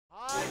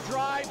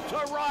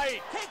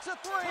right. Takes a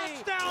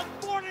three. Touchdown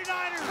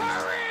 49ers.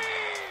 Hurry!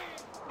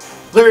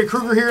 Larry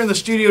Krueger here in the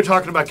studio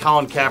talking about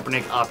Colin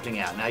Kaepernick opting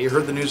out. Now, you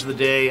heard the news of the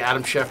day,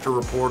 Adam Schefter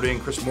reporting,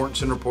 Chris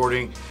Mortensen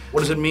reporting. What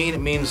does it mean?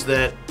 It means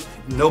that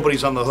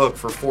nobody's on the hook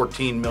for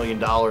 $14 million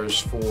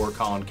for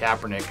Colin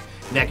Kaepernick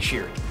next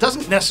year. It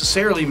doesn't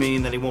necessarily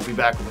mean that he won't be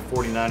back with the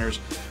 49ers,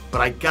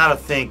 but I gotta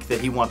think that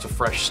he wants a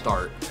fresh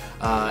start.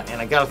 And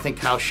I gotta think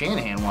Kyle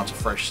Shanahan wants a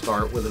fresh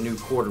start with a new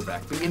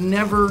quarterback, but you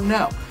never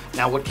know.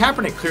 Now, what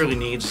Kaepernick clearly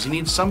needs is he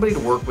needs somebody to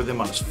work with him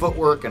on his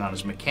footwork and on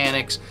his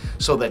mechanics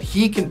so that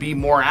he can be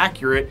more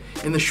accurate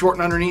in the short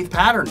and underneath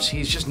patterns.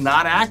 He's just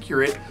not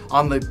accurate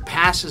on the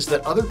passes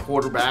that other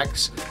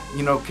quarterbacks,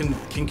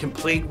 can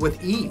complete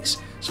with ease.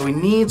 So he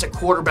needs a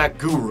quarterback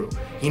guru.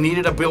 He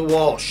needed a Bill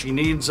Walsh. He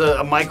needs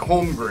a Mike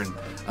Holmgren.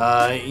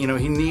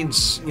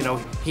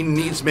 He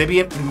needs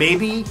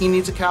maybe he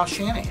needs a Kyle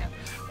Shanahan.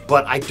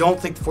 But I don't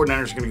think the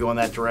 49ers are going to go in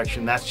that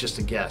direction. That's just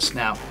a guess.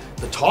 Now,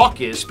 the talk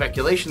is,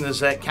 speculation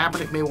is that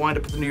Kaepernick may wind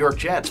up with the New York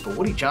Jets, but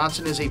Woody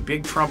Johnson is a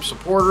big Trump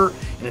supporter,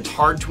 and it's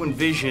hard to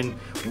envision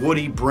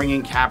Woody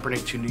bringing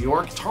Kaepernick to New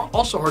York. It's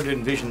also hard to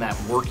envision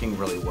that working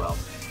really well.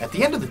 At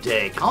the end of the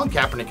day, Colin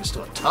Kaepernick is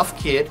still a tough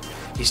kid.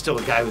 He's still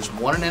a guy who's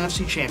won an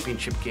NFC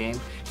championship game.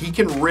 He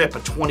can rip a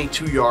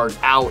 22-yard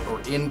out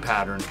or in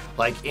pattern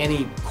like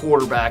any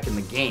quarterback in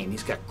the game.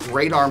 He's got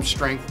great arm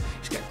strength.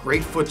 He's got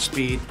great foot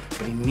speed,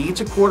 but he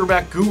needs a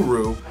quarterback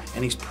guru,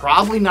 and he's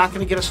probably not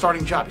going to get a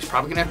starting job. He's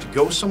probably going to have to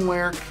go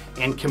somewhere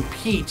and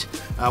compete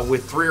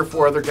with 3 or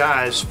 4 other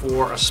guys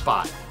for a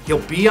spot. He'll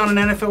be on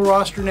an NFL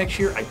roster next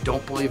year. I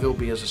don't believe he'll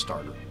be as a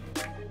starter.